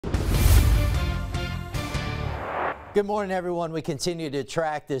Good morning, everyone. We continue to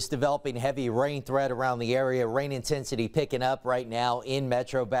track this developing heavy rain threat around the area. Rain intensity picking up right now in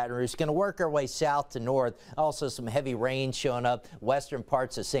Metro Baton Rouge. Going to work our way south to north. Also some heavy rain showing up western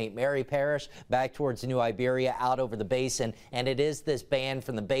parts of St. Mary Parish, back towards New Iberia, out over the basin. And it is this band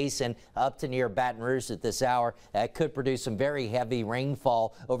from the basin up to near Baton Rouge at this hour that could produce some very heavy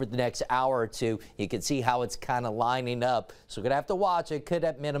rainfall over the next hour or two. You can see how it's kind of lining up. So we're going to have to watch. It could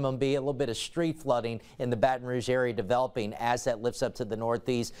at minimum be a little bit of street flooding in the Baton Rouge area developing as that lifts up to the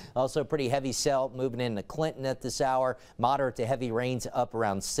northeast. Also pretty heavy cell moving into Clinton at this hour. Moderate to heavy rains up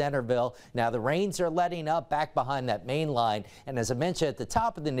around Centerville. Now the rains are letting up back behind that main line. And as I mentioned at the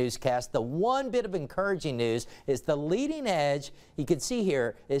top of the newscast, the one bit of encouraging news is the leading edge, you can see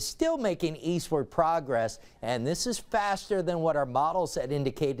here, is still making eastward progress. And this is faster than what our models had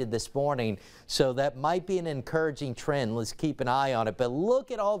indicated this morning. So that might be an encouraging trend. Let's keep an eye on it. But look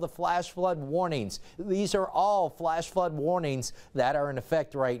at all the flash flood warnings. These are all flash flood warnings that are in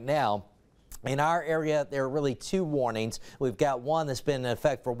effect right now. In our area, there are really two warnings. We've got one that's been in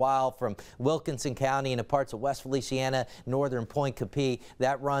effect for a while from Wilkinson County into parts of West Feliciana, northern Point Capee.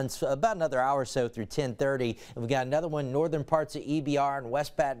 That runs about another hour or so through 10:30. And we've got another one, northern parts of EBR and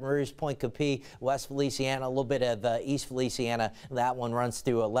West Baton Rouge, Point Capee, West Feliciana, a little bit of East Feliciana. That one runs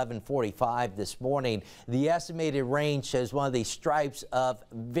through 11:45 this morning. The estimated range shows one of these stripes of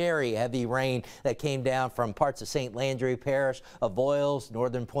very heavy rain that came down from parts of St. Landry Parish, Avoyelles,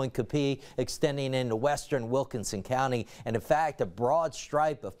 northern Point Capee, extending into western Wilkinson County. And in fact, a broad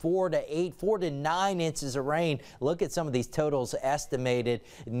stripe of 4 to 9 inches of rain. Look at some of these totals estimated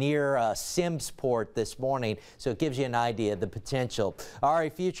near Simmsport this morning. So it gives you an idea of the potential. All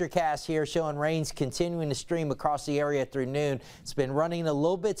right, futurecast here showing rains continuing to stream across the area through noon. It's been running a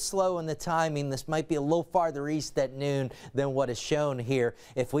little bit slow in the timing. This might be a little farther east at noon than what is shown here.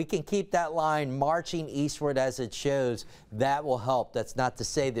 If we can keep that line marching eastward as it shows, that will help. That's not to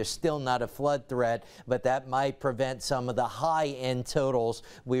say there's still not a flood threat, but that might prevent some of the high-end totals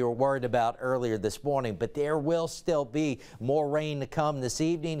we were worried about earlier this morning. But there will still be more rain to come this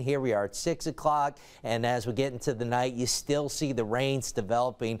evening. Here we are at 6 o'clock, and as we get into the night, you still see the rains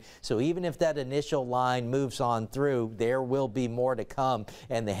developing. So even if that initial line moves on through, there will be more to come,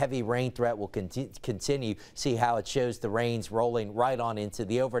 and the heavy rain threat will continue. See how it shows the rains rolling right on into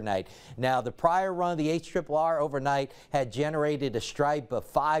the overnight. Now, the prior run of the HRRR overnight had generated a stripe of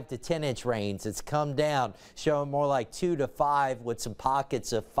 5 to 10 inch rains. It's come down, showing more like 2 to 5 with some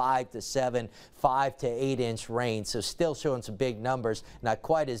pockets of 5 to 7, 5 to 8 inch rain. So still showing some big numbers, not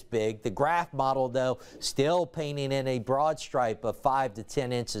quite as big. The graph model, though, still painting in a broad stripe of 5 to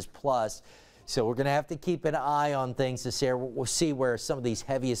 10 inches plus. So we're going to have to keep an eye on things this year. We'll see where some of these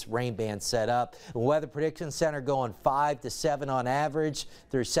heaviest rain bands set up. The Weather Prediction Center going 5 to 7 on average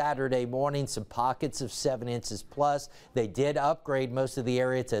through Saturday morning. Some pockets of 7 inches plus. They did upgrade most of the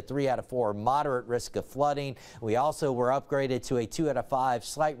area to 3 out of 4 moderate risk of flooding. We also were upgraded to a 2 out of 5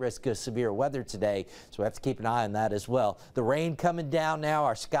 slight risk of severe weather today. So we have to keep an eye on that as well. The rain coming down now.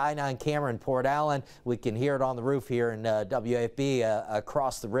 Our Sky 9 camera in Port Allen. We can hear it on the roof here in WAFB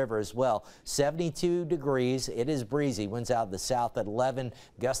across the river as well. 72 degrees. It is breezy. Winds out of the south at 11,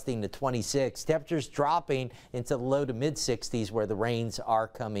 gusting to 26. Temperatures dropping into the low to mid 60s where the rains are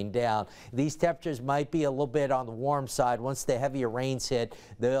coming down. These temperatures might be a little bit on the warm side. Once the heavier rains hit,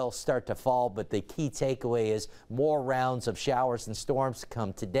 they'll start to fall. But the key takeaway is more rounds of showers and storms to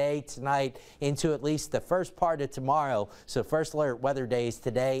come today, tonight, into at least the first part of tomorrow. So first alert weather days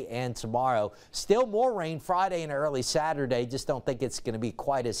today and tomorrow. Still more rain Friday and early Saturday. Just don't think it's going to be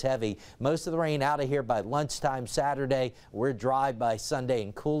quite as heavy. Most of the rain out of here by lunchtime Saturday. We're dry by Sunday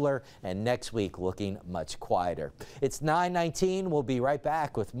and cooler, and next week looking much quieter. It's 9:19. We'll be right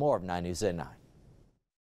back with more of 9 News at 9.